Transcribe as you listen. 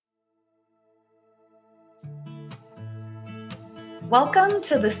Welcome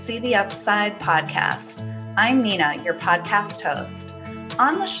to the See the Upside podcast. I'm Nina, your podcast host.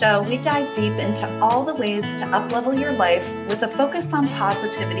 On the show, we dive deep into all the ways to uplevel your life with a focus on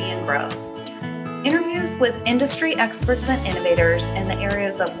positivity and growth. Interviews with industry experts and innovators in the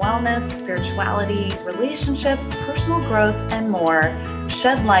areas of wellness, spirituality, relationships, personal growth, and more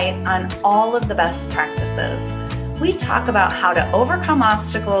shed light on all of the best practices. We talk about how to overcome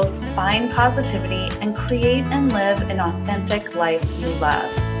obstacles, find positivity, and create and live an authentic life you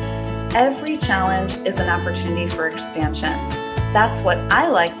love. Every challenge is an opportunity for expansion. That's what I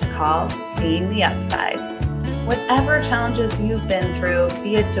like to call seeing the upside. Whatever challenges you've been through,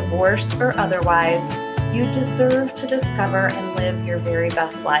 be it divorce or otherwise, you deserve to discover and live your very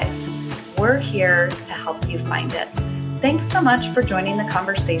best life. We're here to help you find it. Thanks so much for joining the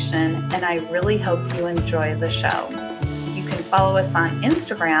conversation, and I really hope you enjoy the show. You can follow us on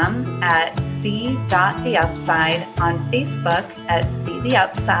Instagram at see.theupside, on Facebook at See the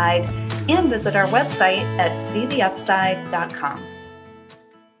Upside, and visit our website at seetheupside.com.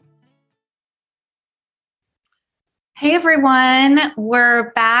 Hey everyone,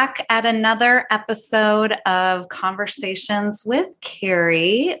 we're back at another episode of Conversations with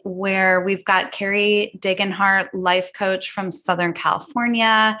Carrie, where we've got Carrie Degenhart, life coach from Southern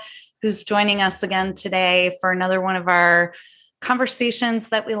California, who's joining us again today for another one of our conversations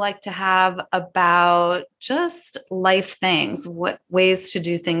that we like to have about just life things, what ways to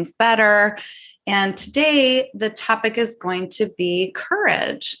do things better. And today the topic is going to be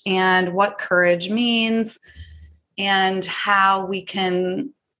courage and what courage means, and how we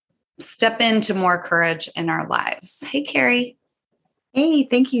can step into more courage in our lives. Hey, Carrie. Hey,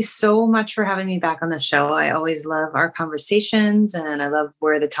 thank you so much for having me back on the show. I always love our conversations, and I love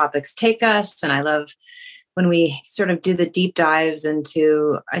where the topics take us. And I love when we sort of do the deep dives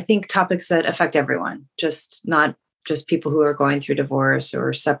into, I think, topics that affect everyone, not just people who are going through divorce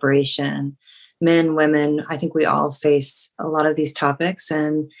or separation, men, women. I think we all face a lot of these topics,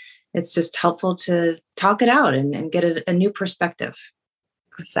 and it's just helpful to talk it out and get a new perspective.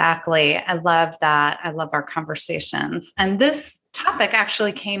 Exactly. I love that. I love our conversations. And this topic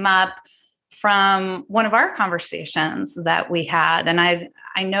actually came up from one of our conversations that we had. And I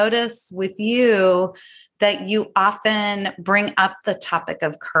noticed with you that you often bring up the topic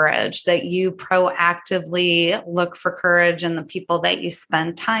of courage, that you proactively look for courage in the people that you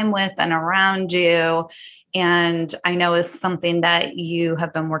spend time with and around you. And I know is something that you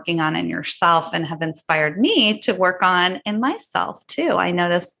have been working on in yourself and have inspired me to work on in myself too. I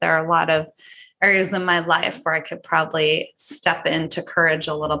noticed there are a lot of areas in my life where I could probably step into courage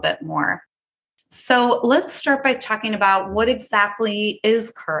a little bit more. So let's start by talking about what exactly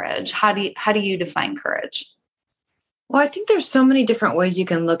is courage. How do you define courage? Well, I think there's so many different ways you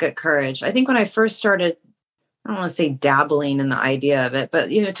can look at courage. I think when I first started, I don't want to say dabbling in the idea of it,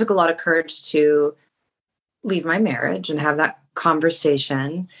 but it took a lot of courage to leave my marriage and have that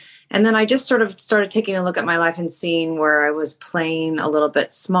conversation. And then I just sort of started taking a look at my life and seeing where I was playing a little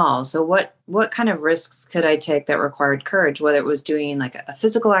bit small. So what kind of risks could I take that required courage, whether it was doing like a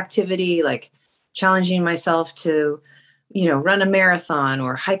physical activity, like challenging myself to, run a marathon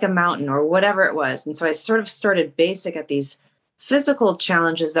or hike a mountain or whatever it was. And so I sort of started basic at these physical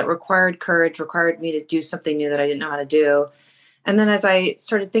challenges that required courage, required me to do something new that I didn't know how to do. And then as I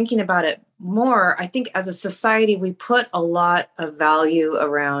started thinking about it more, I think as a society, we put a lot of value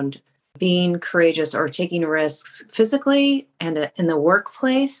around being courageous or taking risks physically and in the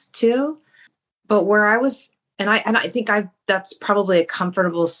workplace too. But where I was, and I think that's probably a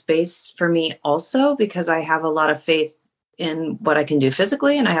comfortable space for me also, because I have a lot of faith in what I can do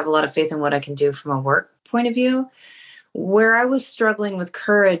physically, and I have a lot of faith in what I can do from a work point of view. Where I was struggling with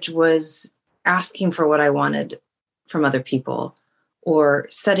courage was asking for what I wanted from other people, or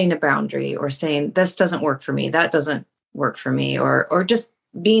setting a boundary, or saying, this doesn't work for me, that doesn't work for me, or just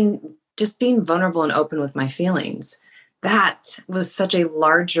being vulnerable and open with my feelings. That was such a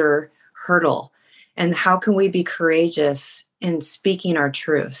larger hurdle. And how can we be courageous in speaking our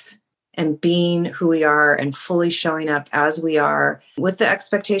truth and being who we are and fully showing up as we are, with the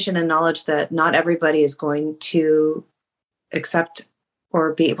expectation and knowledge that not everybody is going to accept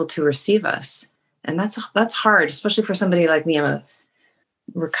or be able to receive us. And that's hard, especially for somebody like me. I'm a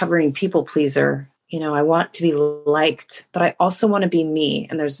recovering people pleaser. I want to be liked, but I also want to be me.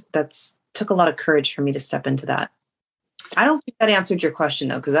 And that's took a lot of courage for me to step into that. I don't think that answered your question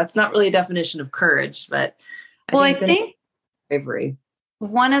though, because that's not really a definition of courage, but I think bravery.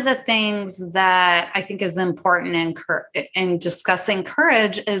 One of the things that I think is important in discussing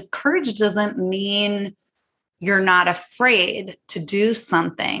courage is courage doesn't mean you're not afraid to do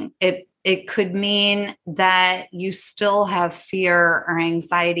something. It It could mean that you still have fear or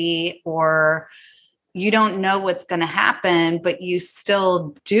anxiety, or you don't know what's going to happen, but you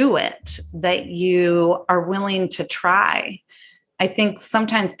still do it, that you are willing to try. I think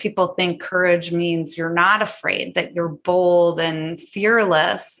sometimes people think courage means you're not afraid, that you're bold and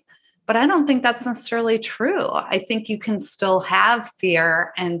fearless, but I don't think that's necessarily true. I think you can still have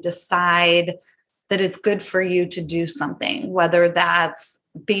fear and decide that it's good for you to do something, whether that's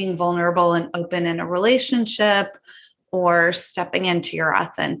being vulnerable and open in a relationship, or stepping into your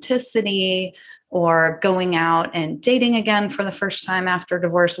authenticity, or going out and dating again for the first time after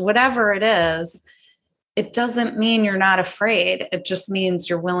divorce, whatever it is. It doesn't mean you're not afraid. It just means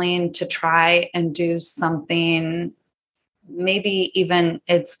you're willing to try and do something. Maybe even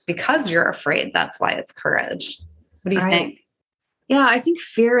it's because you're afraid. That's why it's courage. What do you think? Yeah, I think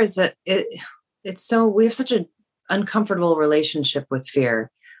fear is we have such an uncomfortable relationship with fear.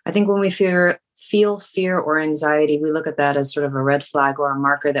 I think when we feel fear or anxiety, we look at that as sort of a red flag or a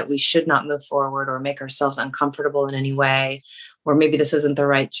marker that we should not move forward or make ourselves uncomfortable in any way, or maybe this isn't the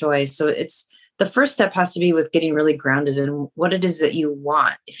right choice. So the first step has to be with getting really grounded in what it is that you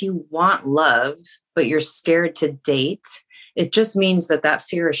want. If you want love, but you're scared to date, it just means that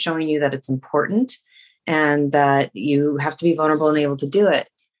fear is showing you that it's important and that you have to be vulnerable and able to do it.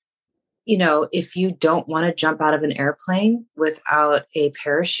 You know, if you don't want to jump out of an airplane without a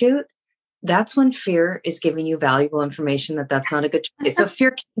parachute, that's when fear is giving you valuable information that's not a good choice. So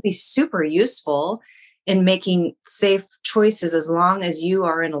fear can be super useful in making safe choices as long as you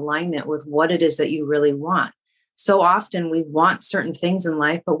are in alignment with what it is that you really want. So often we want certain things in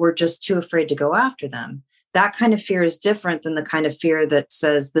life, but we're just too afraid to go after them. That kind of fear is different than the kind of fear that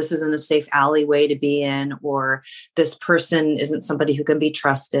says this isn't a safe alleyway to be in, or this person isn't somebody who can be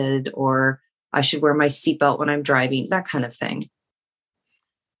trusted, or I should wear my seatbelt when I'm driving, that kind of thing.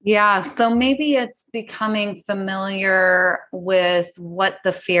 Yeah. So maybe it's becoming familiar with what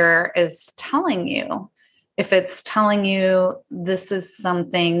the fear is telling you. If it's telling you this is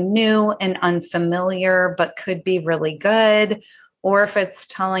something new and unfamiliar, but could be really good, or if it's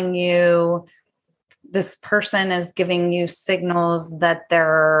telling you this person is giving you signals that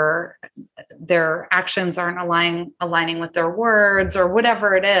their actions aren't aligning with their words, or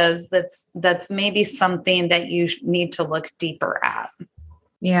whatever it is, that's maybe something that you need to look deeper at.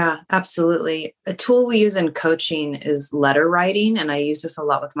 Yeah, absolutely. A tool we use in coaching is letter writing. And I use this a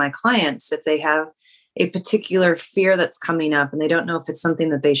lot with my clients. If they have a particular fear that's coming up and they don't know if it's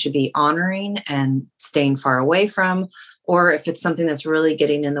something that they should be honoring and staying far away from, or if it's something that's really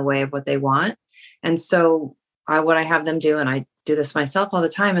getting in the way of what they want. And so what I have them do, and I do this myself all the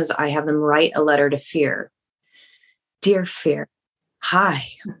time, is I have them write a letter to fear. Dear fear, hi,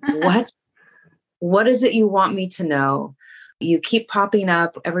 what is it you want me to know? You keep popping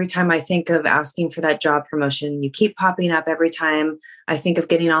up every time I think of asking for that job promotion. You keep popping up every time I think of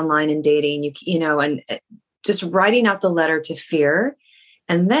getting online and dating, and just writing out the letter to fear,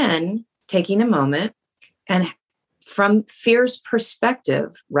 and then taking a moment and from fear's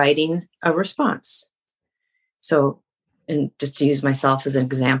perspective, writing a response. So, and just to use myself as an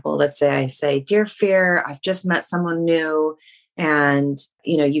example, let's say I say, dear fear, I've just met someone new, and,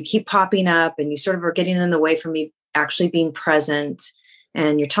 you keep popping up and you sort of are getting in the way for me actually being present,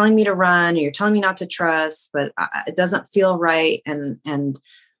 and you're telling me to run, and you're telling me not to trust, but it doesn't feel right. And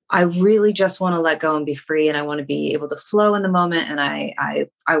I really just want to let go and be free. And I want to be able to flow in the moment. And I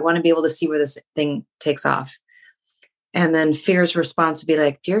want to be able to see where this thing takes off. And then fear's response would be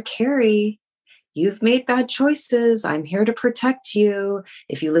like, dear Carrie, you've made bad choices. I'm here to protect you.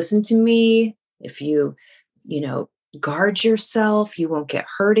 If you listen to me, if you, guard yourself, you won't get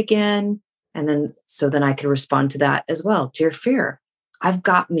hurt again. And then I could respond to that as well. Dear fear, I've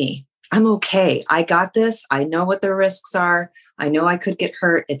got me. I'm okay. I got this. I know what the risks are. I know I could get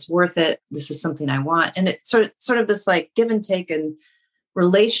hurt. It's worth it. This is something I want. And it's sort of this like give and take and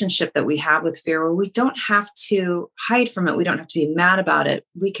relationship that we have with fear, where we don't have to hide from it. We don't have to be mad about it.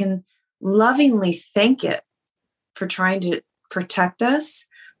 We can lovingly thank it for trying to protect us,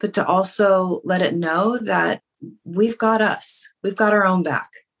 but to also let it know that we've got us. We've got our own back.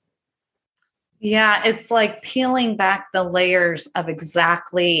 Yeah, it's like peeling back the layers of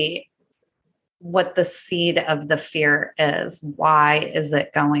exactly what the seed of the fear is. Why is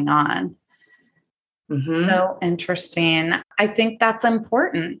it going on? Mm-hmm. So interesting. I think that's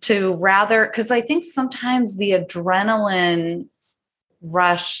important to because I think sometimes the adrenaline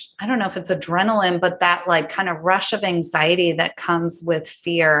rush, I don't know if it's adrenaline, but that like kind of rush of anxiety that comes with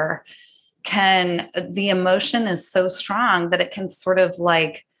fear the emotion is so strong that it can sort of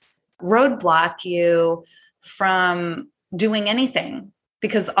like roadblock you from doing anything.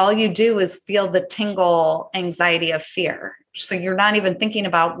 because all you do is feel the tingle anxiety of fear. So you're not even thinking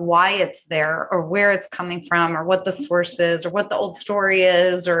about why it's there or where it's coming from or what the source is or what the old story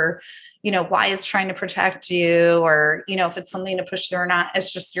is or, why it's trying to protect you or, if it's something to push through or not.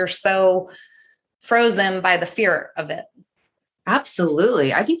 It's just, you're so frozen by the fear of it.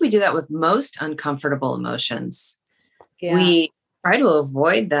 Absolutely. I think we do that with most uncomfortable emotions. Yeah. We try to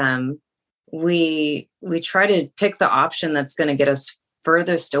avoid them. We try to pick the option that's going to get us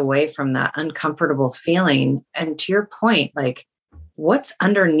furthest away from that uncomfortable feeling. And to your point, like, what's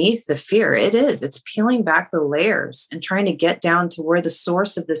underneath the fear? It's peeling back the layers and trying to get down to where the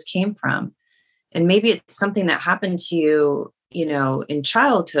source of this came from. And maybe it's something that happened to you, in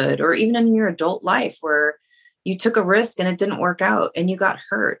childhood or even in your adult life where you took a risk and it didn't work out and you got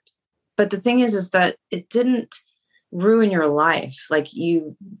hurt. But the thing is that it didn't ruin your life. Like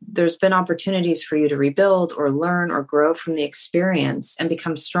there's been opportunities for you to rebuild or learn or grow from the experience and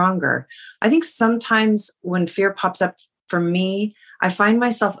become stronger. I think sometimes when fear pops up for me, I find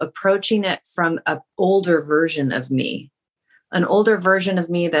myself approaching it from an older version of me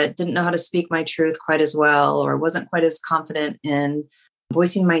that didn't know how to speak my truth quite as well, or wasn't quite as confident in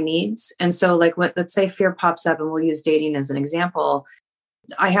voicing my needs. And so let's say fear pops up, and we'll use dating as an example.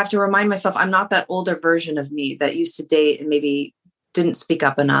 I have to remind myself I'm not that older version of me that used to date and maybe didn't speak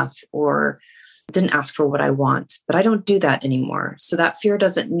up enough or didn't ask for what I want, but I don't do that anymore. So that fear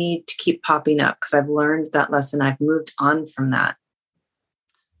doesn't need to keep popping up because I've learned that lesson. I've moved on from that.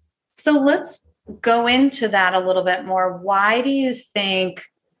 So let's go into that a little bit more. Why do you think,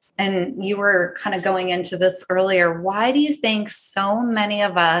 and you were kind of going into this earlier, why do you think so many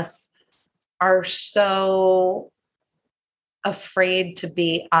of us are so afraid to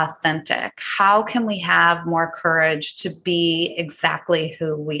be authentic? How can we have more courage to be exactly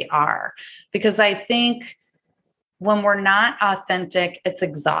who we are? Because I think when we're not authentic, it's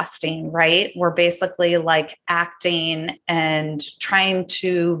exhausting, right? We're basically like acting and trying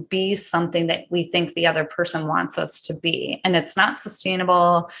to be something that we think the other person wants us to be. And it's not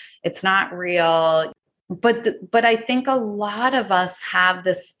sustainable. It's not real. But I think a lot of us have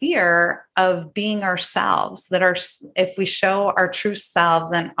this fear of being ourselves, that if we show our true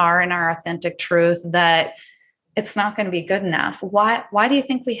selves and are in our authentic truth, that it's not going to be good enough. Why do you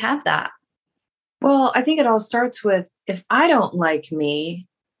think we have that? Well, I think it all starts with, if I don't like me,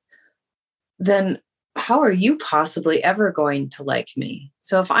 then how are you possibly ever going to like me?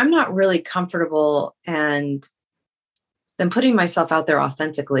 So if I'm not really comfortable, and then putting myself out there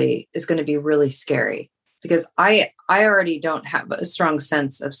authentically is going to be really scary, because I already don't have a strong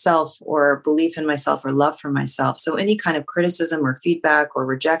sense of self or belief in myself or love for myself. So any kind of criticism or feedback or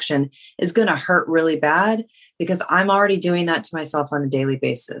rejection is going to hurt really bad, because I'm already doing that to myself on a daily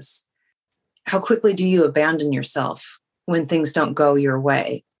basis. How quickly do you abandon yourself when things don't go your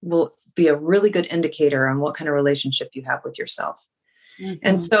way will be a really good indicator on what kind of relationship you have with yourself. Mm-hmm.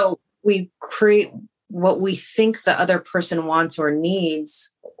 And so we create what we think the other person wants or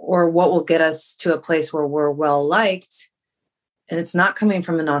needs, or what will get us to a place where we're well liked. And it's not coming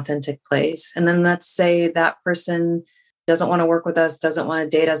from an authentic place. And then let's say that person doesn't want to work with us, doesn't want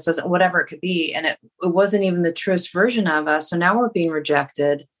to date us, whatever it could be. And it wasn't even the truest version of us. So now we're being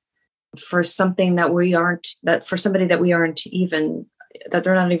rejected for something that we aren't, that for somebody that we aren't even, that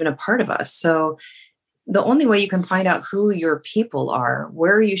they're not even a part of us. So the only way you can find out who your people are,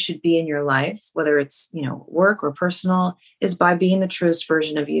 where you should be in your life, whether it's, work or personal, is by being the truest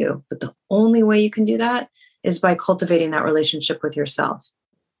version of you. But the only way you can do that is by cultivating that relationship with yourself.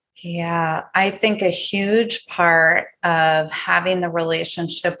 Yeah, I think a huge part of having the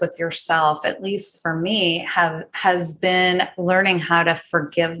relationship with yourself, at least for me, has been learning how to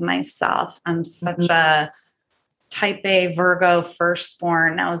forgive myself. I'm such a type A Virgo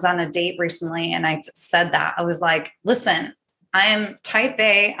firstborn. I was on a date recently and I said that. I was like, listen, I'm type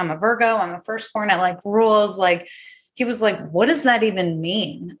A, I'm a Virgo, I'm a firstborn, I like rules. He was like, what does that even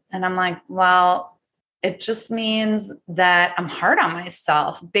mean? And I'm like, well, it just means that I'm hard on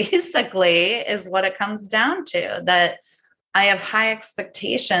myself, basically, is what it comes down to, that I have high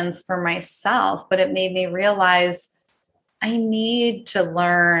expectations for myself, but it made me realize I need to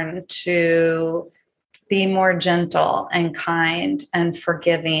learn to be more gentle and kind and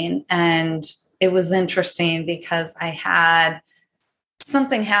forgiving. And it was interesting because I had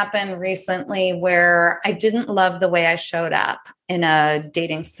something happen recently where I didn't love the way I showed up in a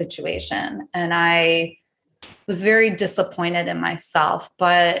dating situation. And I was very disappointed in myself,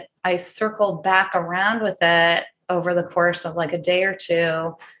 but I circled back around with it over the course of like a day or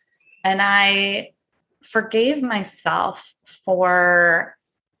two. And I forgave myself for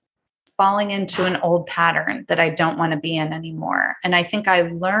falling into an old pattern that I don't want to be in anymore. And I think I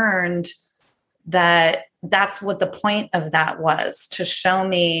learned that that's what the point of that was, to show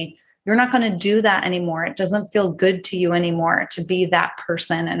me you're not going to do that anymore. It doesn't feel good to you anymore to be that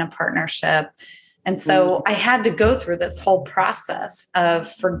person in a partnership. And so I had to go through this whole process of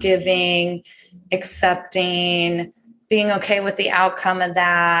forgiving, accepting, being okay with the outcome of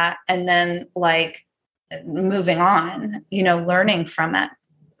that, and then like moving on, learning from it.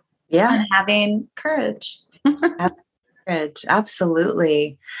 Yeah. And having courage. Courage.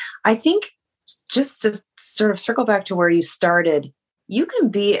 Absolutely. I think just to sort of circle back to where you started, you can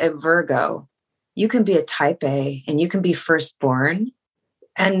be a Virgo, you can be a type A, and you can be firstborn.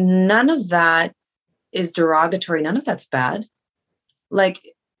 And none of that is derogatory. None of that's bad. Like,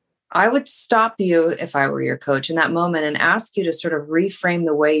 I would stop you if I were your coach in that moment and ask you to sort of reframe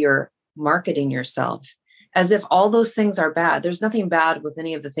the way you're marketing yourself, as if all those things are bad. There's nothing bad with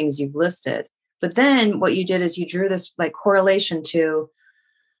any of the things you've listed. But then what you did is you drew this like correlation to,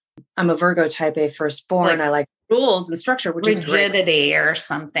 I'm a Virgo type A firstborn. I like rules and structure, which is rigidity or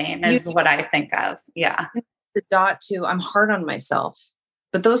something is what I think of. Yeah. The dot to, I'm hard on myself.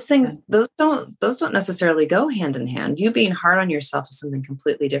 But those things, those don't necessarily go hand in hand. You being hard on yourself is something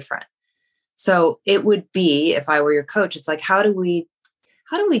completely different. So it would be, if I were your coach, it's like, how do we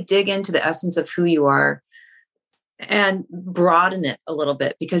dig into the essence of who you are and broaden it a little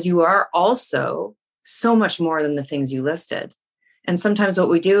bit? Because you are also so much more than the things you listed. And sometimes what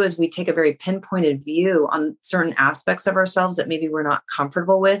we do is we take a very pinpointed view on certain aspects of ourselves that maybe we're not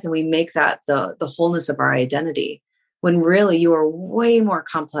comfortable with, and we make that the wholeness of our identity, when really you are way more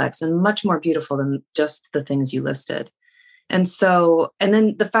complex and much more beautiful than just the things you listed. And so, and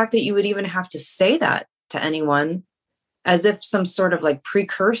then the fact that you would even have to say that to anyone as if some sort of like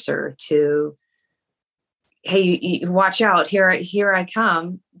precursor to, hey, you watch out, here I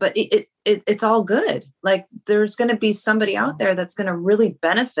come. But it's all good. Like, there's going to be somebody out there that's going to really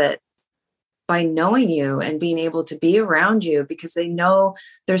benefit by knowing you and being able to be around you, because they know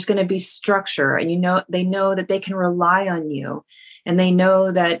there's going to be structure, and they know that they can rely on you, and they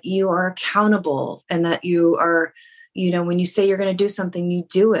know that you are accountable, and that you are, when you say you're going to do something, you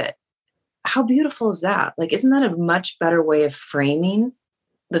do it. How beautiful is that? Like, isn't that a much better way of framing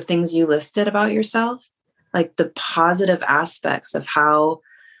the things you listed about yourself? Like the positive aspects of how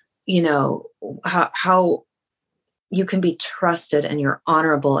you can be trusted, and you're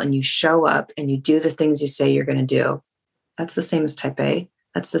honorable, and you show up and you do the things you say you're going to do. That's the same as type A.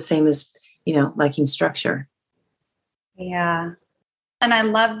 That's the same as, liking structure. Yeah. And I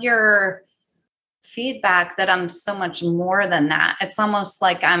love your feedback that I'm so much more than that. It's almost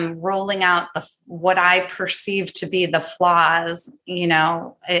like I'm rolling out what I perceive to be the flaws,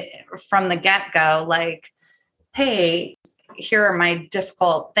 from the get-go, like, hey, here are my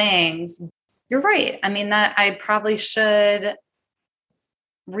difficult things. You're right. I mean, that I probably should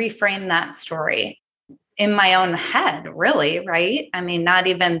reframe that story in my own head, really, right? I mean, not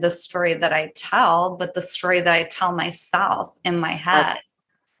even the story that I tell, but the story that I tell myself in my head.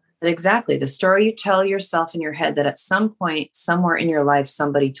 Exactly. The story you tell yourself in your head, that at some point, somewhere in your life,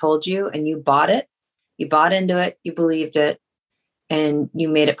 somebody told you and you bought it, you bought into it, you believed it, and you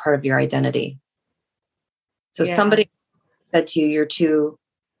made it part of your identity. So somebody said to you, you're too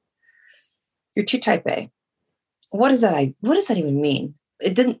type A. What does that even mean?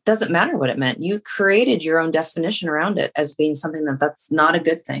 It doesn't matter what it meant. You created your own definition around it as being something that's not a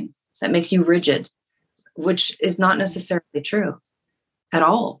good thing, that makes you rigid, which is not necessarily true at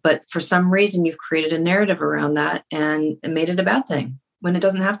all. But for some reason, you've created a narrative around that and made it a bad thing when it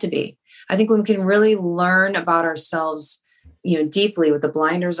doesn't have to be. I think when we can really learn about ourselves, deeply, with the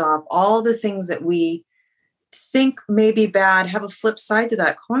blinders off, all the things that we think may be bad have a flip side to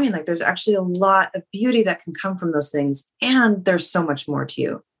that coin. Like, there's actually a lot of beauty that can come from those things, and there's so much more to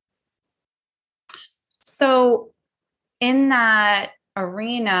you. So in that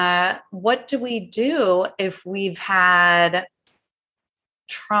arena, what do we do if we've had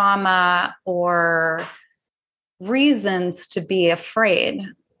trauma or reasons to be afraid?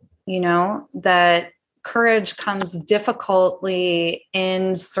 That courage comes difficultly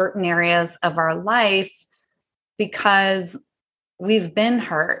in certain areas of our life because we've been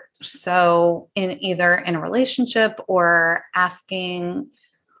hurt. So either in a relationship, or asking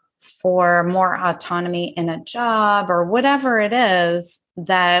for more autonomy in a job, or whatever it is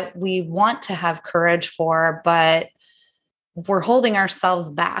that we want to have courage for, but we're holding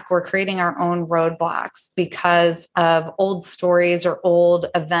ourselves back. We're creating our own roadblocks because of old stories or old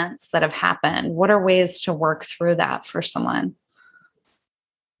events that have happened. What are ways to work through that for someone?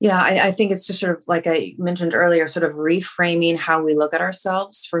 Yeah, I think it's just sort of like I mentioned earlier, sort of reframing how we look at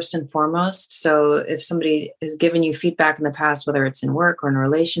ourselves first and foremost. So if somebody has given you feedback in the past, whether it's in work or in a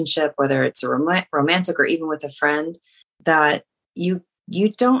relationship, whether it's a romantic or even with a friend, that you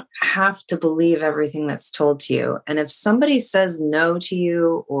don't have to believe everything that's told to you. And if somebody says no to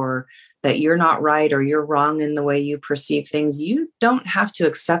you, or that you're not right or you're wrong in the way you perceive things, you don't have to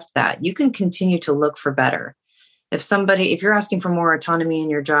accept that. You can continue to look for better. If you're asking for more autonomy in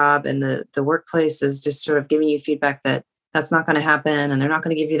your job and the workplace is just sort of giving you feedback that that's not going to happen and they're not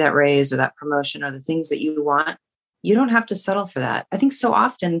going to give you that raise or that promotion or the things that you want, you don't have to settle for that. I think so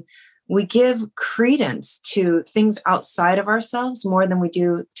often we give credence to things outside of ourselves more than we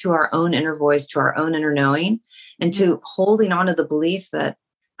do to our own inner voice, to our own inner knowing, and to holding on to the belief that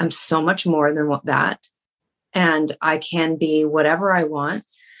I'm so much more than that. And I can be whatever I want.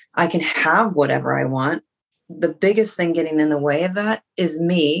 I can have whatever I want. The biggest thing getting in the way of that is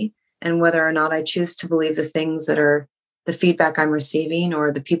me, and whether or not I choose to believe the things that are the feedback I'm receiving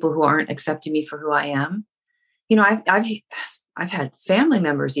or the people who aren't accepting me for who I am. You know, I've had family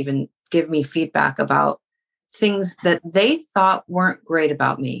members even give me feedback about things that they thought weren't great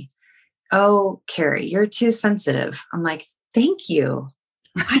about me. Oh, Carrie, you're too sensitive. I'm like, thank you.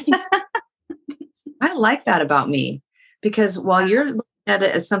 I like that about me, because while you're looking at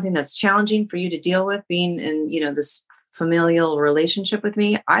it as something that's challenging for you to deal with, being in, this familial relationship with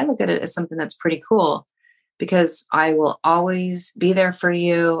me, I look at it as something that's pretty cool, because I will always be there for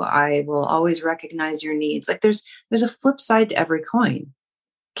you. I will always recognize your needs. Like there's a flip side to every coin.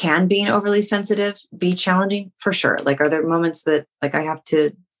 Can being overly sensitive be challenging? For sure. Like, are there moments that like I have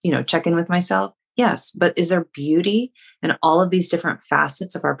to, check in with myself? Yes. But is there beauty in all of these different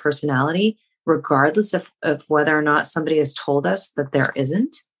facets of our personality, regardless of whether or not somebody has told us that there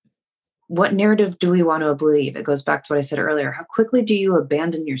isn't? What narrative do we want to believe? It goes back to what I said earlier. How quickly do you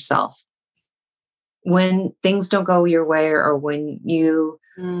abandon yourself when things don't go your way, or when you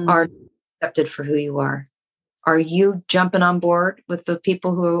are accepted for who you are? Are you jumping on board with the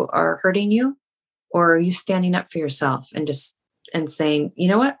people who are hurting you? Or are you standing up for yourself and saying, you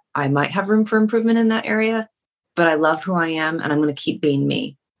know what, I might have room for improvement in that area, but I love who I am and I'm going to keep being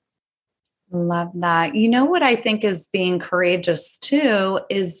me. Love that. You know what I think is being courageous too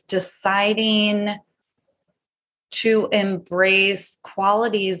is deciding to embrace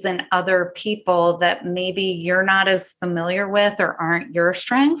qualities in other people that maybe you're not as familiar with or aren't your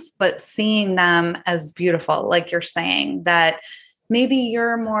strengths, but seeing them as beautiful. Like you're saying that maybe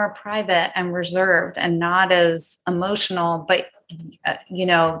you're more private and reserved and not as emotional, but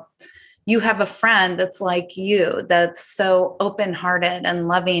you have a friend that's like you, that's so open-hearted and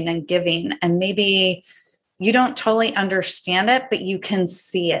loving and giving. And maybe you don't totally understand it, but you can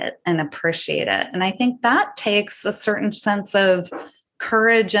see it and appreciate it. And I think that takes a certain sense of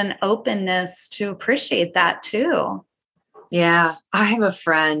courage and openness to appreciate that too. Yeah. I have a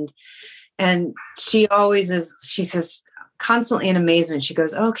friend, and she says constantly in amazement, she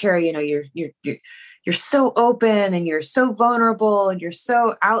goes, oh, Carrie, you're so open and you're so vulnerable and you're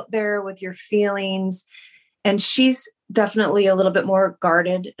so out there with your feelings. And she's definitely a little bit more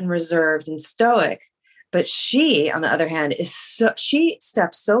guarded and reserved and stoic. But she, on the other hand, she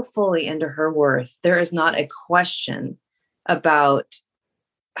steps so fully into her worth. There is not a question about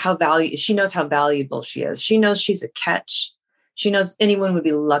she knows how valuable she is. She knows she's a catch. She knows anyone would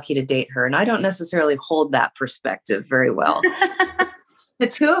be lucky to date her. And I don't necessarily hold that perspective very well. The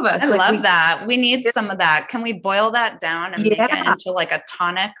two of us. I love that. We need some of that. Can we boil that down and make it into like a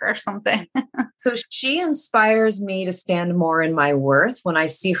tonic or something? So she inspires me to stand more in my worth when I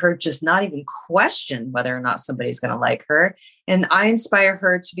see her just not even question whether or not somebody's going to like her. And I inspire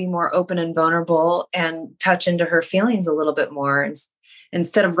her to be more open and vulnerable and touch into her feelings a little bit more,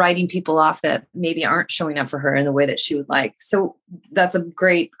 instead of writing people off that maybe aren't showing up for her in the way that she would like. So that's a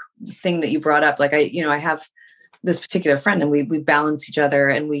great thing that you brought up. Like I have this particular friend, and we balance each other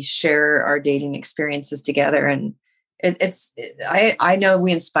and we share our dating experiences together. And I know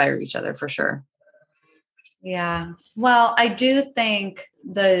we inspire each other for sure. Yeah. Well, I do think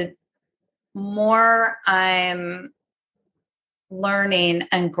the more I'm learning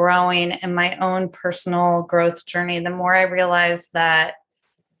and growing in my own personal growth journey, the more I realize that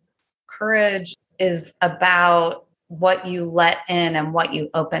courage is about what you let in and what you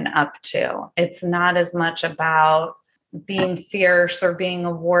open up to. It's not as much about being fierce or being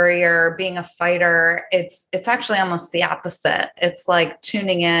a warrior, being a fighter. It's actually almost the opposite. It's like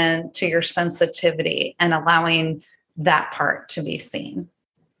tuning in to your sensitivity and allowing that part to be seen.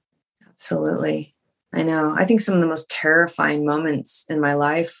 Absolutely. I know. I think some of the most terrifying moments in my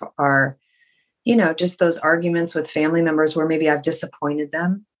life are, just those arguments with family members where maybe I've disappointed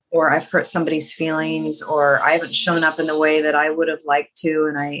them. or I've hurt somebody's feelings, or I haven't shown up in the way that I would have liked to.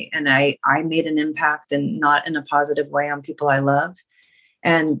 And I made an impact and not in a positive way on people I love.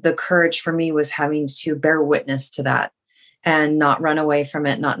 And the courage for me was having to bear witness to that and not run away from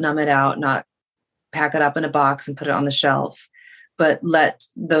it, not numb it out, not pack it up in a box and put it on the shelf, but let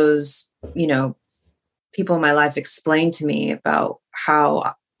those, people in my life explain to me about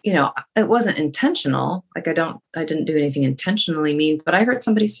how, it wasn't intentional. Like I didn't do anything intentionally mean, but I hurt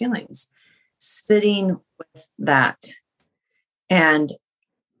somebody's feelings. Sitting with that and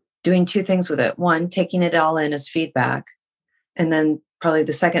doing two things with it. One, taking it all in as feedback. And then probably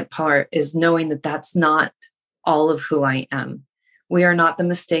the second part is knowing that that's not all of who I am. We are not the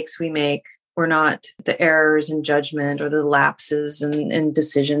mistakes we make. We're not the errors in judgment or the lapses and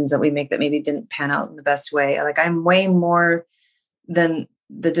decisions that we make that maybe didn't pan out in the best way. Like I'm way more than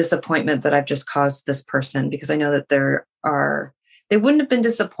the disappointment that I've just caused this person, because I know that they wouldn't have been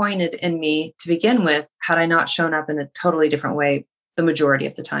disappointed in me to begin with had I not shown up in a totally different way the majority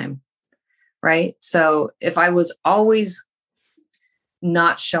of the time. Right. So if I was always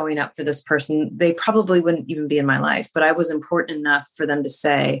not showing up for this person, they probably wouldn't even be in my life, but I was important enough for them to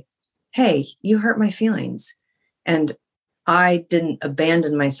say, hey, you hurt my feelings. And I didn't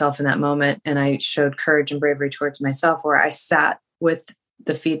abandon myself in that moment. And I showed courage and bravery towards myself, where I sat with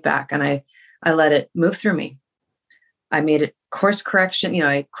the feedback and I let it move through me. I made it course correction.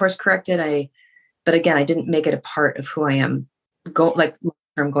 I course corrected. But again, I didn't make it a part of who I am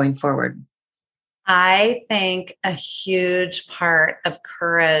going forward. I think a huge part of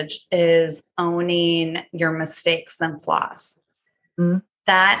courage is owning your mistakes and flaws. Mm-hmm.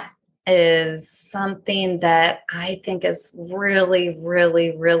 That is something that I think is really,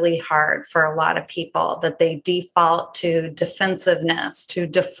 really, really hard for a lot of people, that they default to defensiveness, to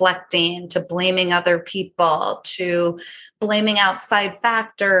deflecting, to blaming other people, to blaming outside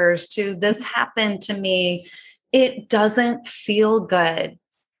factors, to this happened to me. It doesn't feel good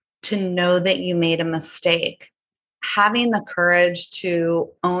to know that you made a mistake. Having the courage to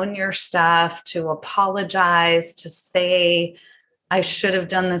own your stuff, to apologize, to say, I should have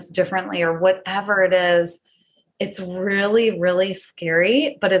done this differently, or whatever it is, it's really, really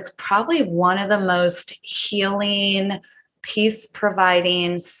scary, but it's probably one of the most healing, peace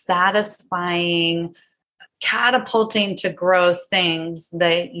providing, satisfying, catapulting to growth things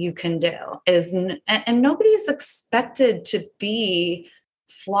that you can do. And nobody's expected to be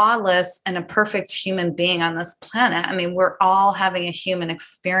flawless and a perfect human being on this planet. I mean, we're all having a human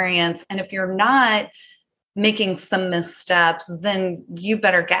experience. And if you're not making some missteps, then you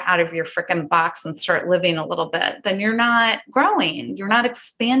better get out of your freaking box and start living a little bit. Then you're not growing. You're not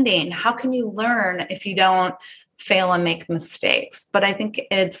expanding. How can you learn if you don't fail and make mistakes? But I think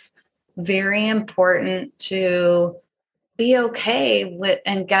it's very important to be okay with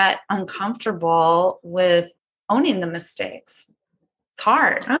and get uncomfortable with owning the mistakes. It's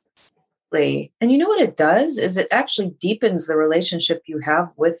hard. Absolutely. And you know what it does is it actually deepens the relationship you have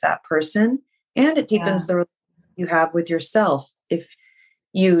with that person. And it deepens the relationship you have with yourself. If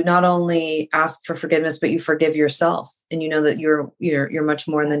you not only ask for forgiveness, but you forgive yourself, and you know that you're much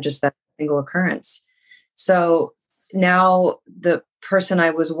more than just that single occurrence. So now the person I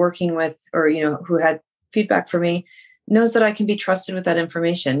was working with, or who had feedback for me, knows that I can be trusted with that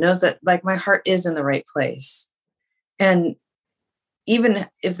information. Knows that like my heart is in the right place, and even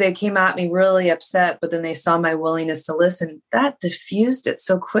if they came at me really upset, but then they saw my willingness to listen, that diffused it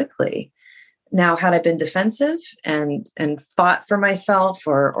so quickly. Now, had I been defensive and fought for myself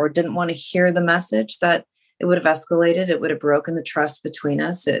or didn't want to hear the message, that it would have escalated. It would have broken the trust between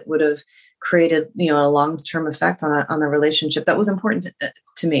us. It would have created, a long-term effect on the relationship that was important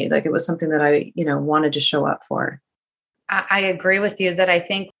to me. Like it was something that I, wanted to show up for. I agree with you that I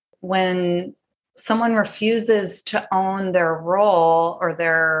think when someone refuses to own their role or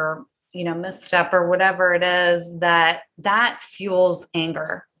their, misstep or whatever it is, that fuels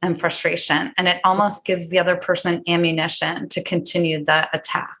anger and frustration. And it almost gives the other person ammunition to continue the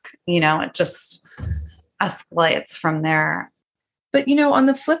attack. It just escalates from there. But, on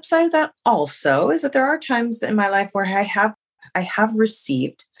the flip side of that also is that there are times in my life where I have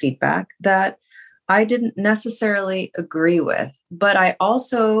received feedback that I didn't necessarily agree with, but I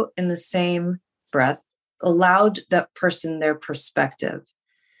also, in the same breath, allowed that person their perspective.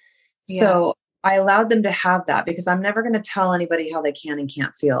 Yeah. So I allowed them to have that, because I'm never going to tell anybody how they can and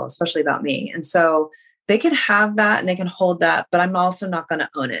can't feel, especially about me. And so they can have that and they can hold that, but I'm also not going to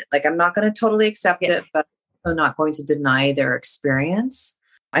own it. Like I'm not going to totally accept it, but I'm not going to deny their experience.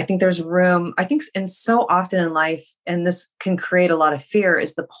 I think there's room, and so often in life, and this can create a lot of fear,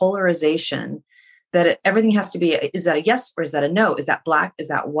 is the polarization that everything has to be, is that a yes or is that a no? Is that black? Is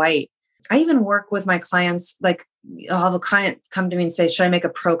that white? I even work with my clients, like I'll have a client come to me and say, should I make a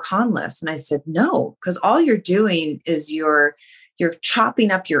pro-con list? And I said, no, because all you're doing is you're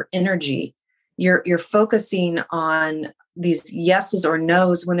chopping up your energy. You're focusing on these yeses or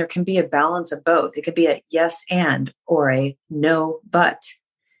nos when there can be a balance of both. It could be a yes and or a no but.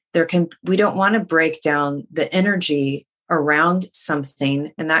 We don't want to break down the energy around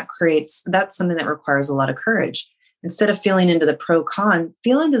something, and that's something that requires a lot of courage. Instead of feeling into the pro-con,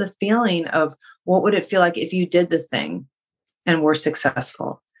 feel into the feeling of what would it feel like if you did the thing and were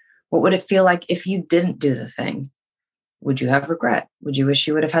successful? What would it feel like if you didn't do the thing? Would you have regret? Would you wish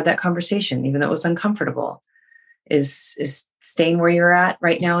you would have had that conversation, even though it was uncomfortable? Is staying where you're at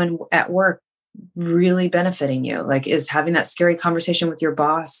right now and at work really benefiting you? Like, is having that scary conversation with your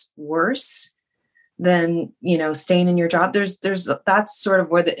boss worse than, staying in your job? That's sort of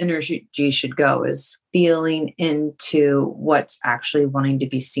where the energy should go, is feeling into what's actually wanting to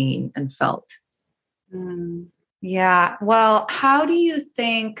be seen and felt. Yeah. Well, how do you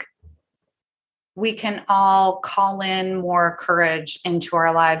think we can all call in more courage into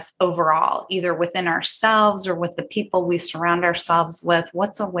our lives overall, either within ourselves or with the people we surround ourselves with?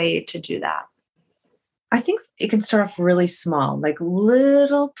 What's a way to do that? I think it can start off really small, like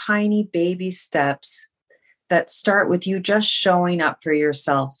little tiny baby steps that start with you just showing up for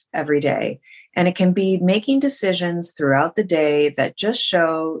yourself every day. And it can be making decisions throughout the day that just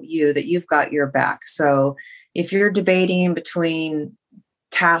show you that you've got your back. So if you're debating between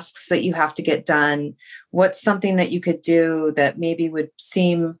tasks that you have to get done, what's something that you could do that maybe would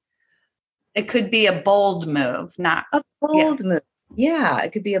seem... It could be a bold move, not a bold move. Yeah,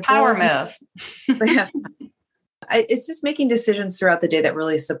 it could be a power move. It's just making decisions throughout the day that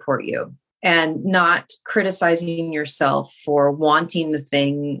really support you, and not criticizing yourself for wanting the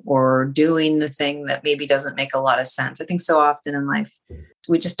thing or doing the thing that maybe doesn't make a lot of sense. I think so often in life,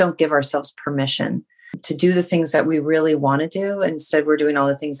 we just don't give ourselves permission to do the things that we really want to do. Instead, we're doing all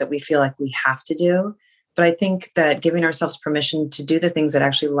the things that we feel like we have to do. But I think that giving ourselves permission to do the things that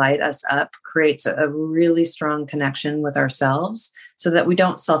actually light us up creates a really strong connection with ourselves, so that we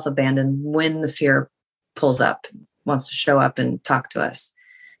don't self-abandon when the fear pulls up, wants to show up and talk to us.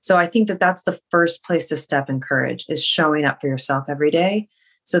 So I think that that's the first place to step in courage, is showing up for yourself every day,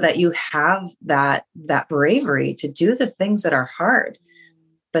 so that you have that bravery to do the things that are hard.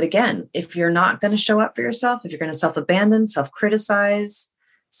 But again, if you're not going to show up for yourself, if you're going to self-abandon, self-criticize,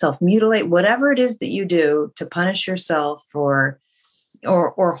 self-mutilate, whatever it is that you do to punish yourself or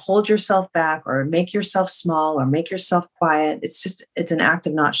hold yourself back or make yourself small or make yourself quiet, it's an act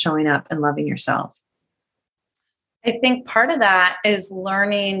of not showing up and loving yourself. I think part of that is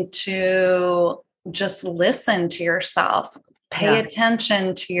learning to just listen to yourself, pay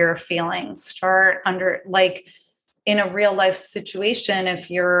attention to your feelings, start in a real life situation.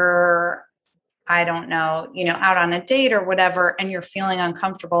 If you're, I don't know, out on a date or whatever, and you're feeling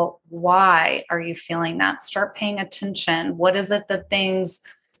uncomfortable, why are you feeling that? Start paying attention. What is it, the things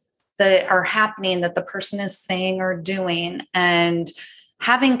that are happening that the person is saying or doing, and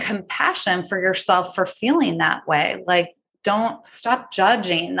having compassion for yourself for feeling that way. Like, don't stop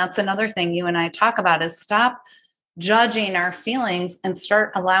judging. That's another thing you and I talk about, is stop judging our feelings and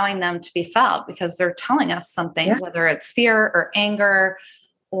start allowing them to be felt, because they're telling us something, whether it's fear or anger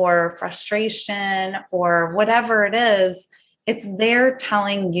or frustration or whatever it is. It's there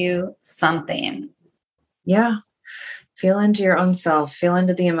telling you something. Yeah. Feel into your own self, feel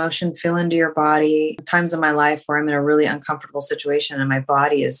into the emotion, feel into your body. Times in my life where I'm in a really uncomfortable situation and my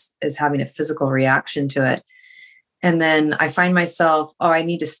body is having a physical reaction to it. And then I find myself, I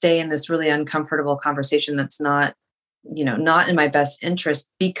need to stay in this really uncomfortable conversation that's not in my best interest,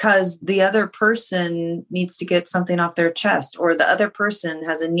 because the other person needs to get something off their chest, or the other person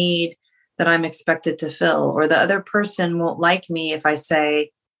has a need that I'm expected to fill, or the other person won't like me if I say,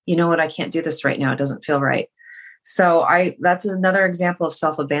 you know what, I can't do this right now. It doesn't feel right. So that's another example of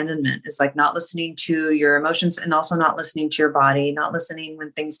self-abandonment, is like not listening to your emotions, and also not listening to your body, not listening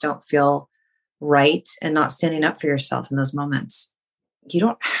when things don't feel right, and not standing up for yourself in those moments. You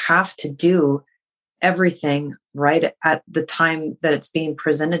don't have to do everything right at the time that it's being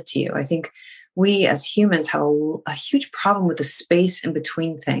presented to you. I think we as humans have a huge problem with the space in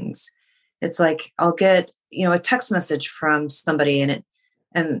between things. It's like I'll get, a text message from somebody,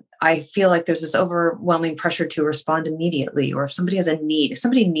 and I feel like there's this overwhelming pressure to respond immediately. Or if somebody has a need, if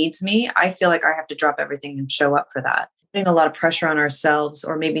somebody needs me, I feel like I have to drop everything and show up for that. Putting a lot of pressure on ourselves,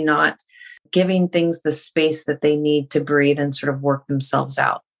 or maybe not giving things the space that they need to breathe and sort of work themselves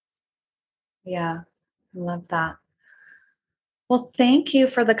out. Yeah, I love that. Well, thank you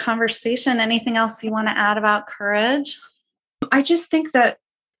for the conversation. Anything else you want to add about courage? I just think that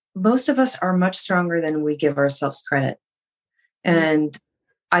most of us are much stronger than we give ourselves credit. And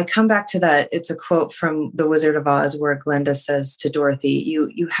I come back to that. It's a quote from The Wizard of Oz where Glinda says to Dorothy,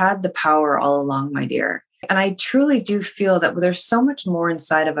 you had the power all along, my dear. And I truly do feel that there's so much more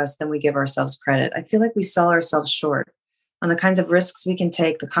inside of us than we give ourselves credit. I feel like we sell ourselves short on the kinds of risks we can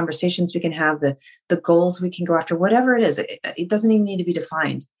take, the conversations we can have, the goals we can go after, whatever it is. It doesn't even need to be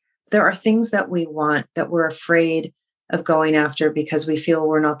defined. There are things that we want that we're afraid of going after because we feel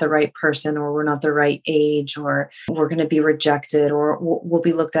we're not the right person, or we're not the right age, or we're going to be rejected, or we'll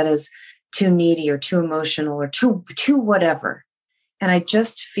be looked at as too needy or too emotional or too whatever. And I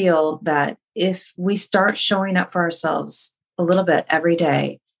just feel that if we start showing up for ourselves a little bit every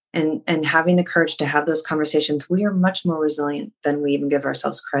day and having the courage to have those conversations, we are much more resilient than we even give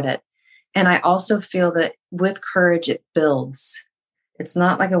ourselves credit. And I also feel that with courage, it builds. It's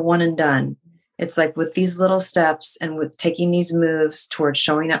not like a one and done. It's like with these little steps and with taking these moves towards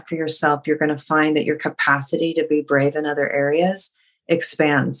showing up for yourself, you're going to find that your capacity to be brave in other areas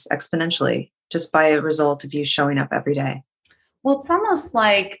expands exponentially just by a result of you showing up every day. Well, it's almost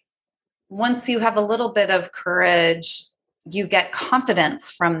like once you have a little bit of courage, you get confidence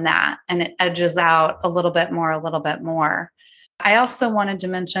from that and it edges out a little bit more. I also wanted to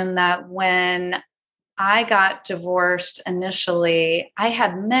mention that when I got divorced initially, I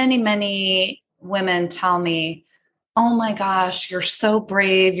had many women tell me, oh my gosh, you're so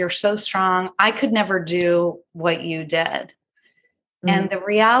brave. You're so strong. I could never do what you did. Mm-hmm. And the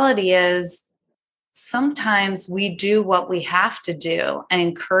reality is sometimes we do what we have to do,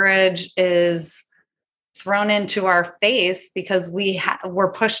 and courage is thrown into our face because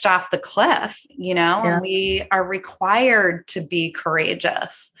we're pushed off the cliff, and we are required to be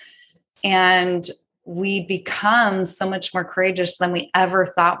courageous. And we become so much more courageous than we ever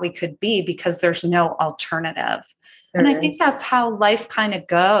thought we could be because there's no alternative. And I think that's how life kind of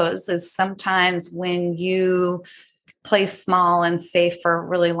goes, is sometimes when you play small and safe for a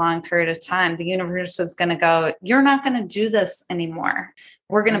really long period of time, the universe is going to go, you're not going to do this anymore.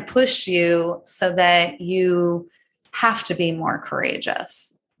 We're going to push you so that you have to be more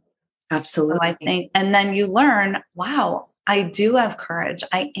courageous. Absolutely. So I think, and then you learn, wow, I do have courage.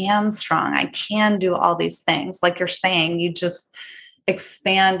 I am strong. I can do all these things. Like you're saying, you just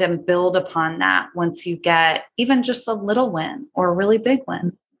expand and build upon that once you get even just a little win or a really big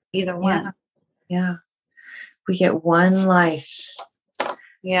win, either one. Yeah. We get one life.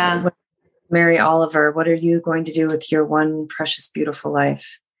 Yeah. Mary Oliver, what are you going to do with your one precious, beautiful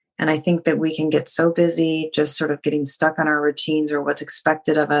life? And I think that we can get so busy just sort of getting stuck on our routines or what's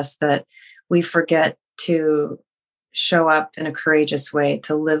expected of us that we forget to show up in a courageous way,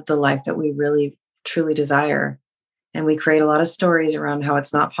 to live the life that we really, truly desire. And we create a lot of stories around how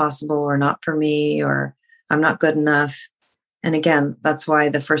it's not possible or not for me or I'm not good enough. And again, that's why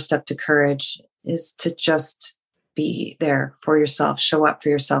the first step to courage is to just be there for yourself, show up for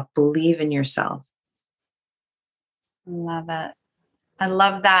yourself, believe in yourself. Love it. I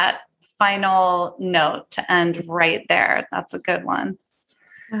love that final note to end right there. That's a good one.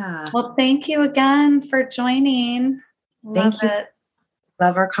 Yeah. Well, thank you again for joining. Thank you.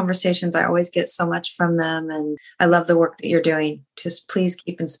 Love our conversations. I always get so much from them, and I love the work that you're doing. Just please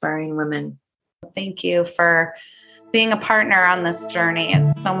keep inspiring women. Thank you for being a partner on this journey.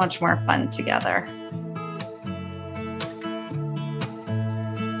 It's so much more fun together.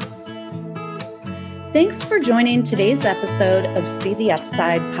 Thanks for joining today's episode of See the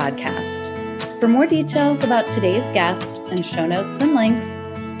Upside podcast. For more details about today's guest and show notes and links,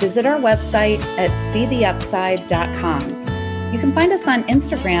 visit our website at seetheupside.com. You can find us on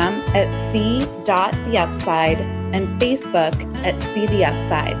Instagram at see.theupside and Facebook at See the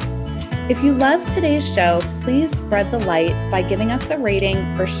Upside. If you love today's show, please spread the light by giving us a rating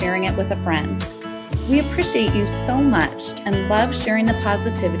or sharing it with a friend. We appreciate you so much and love sharing the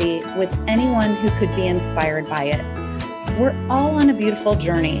positivity with anyone who could be inspired by it. We're all on a beautiful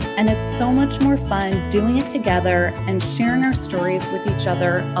journey, and it's so much more fun doing it together and sharing our stories with each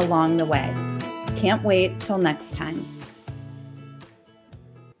other along the way. Can't wait till next time.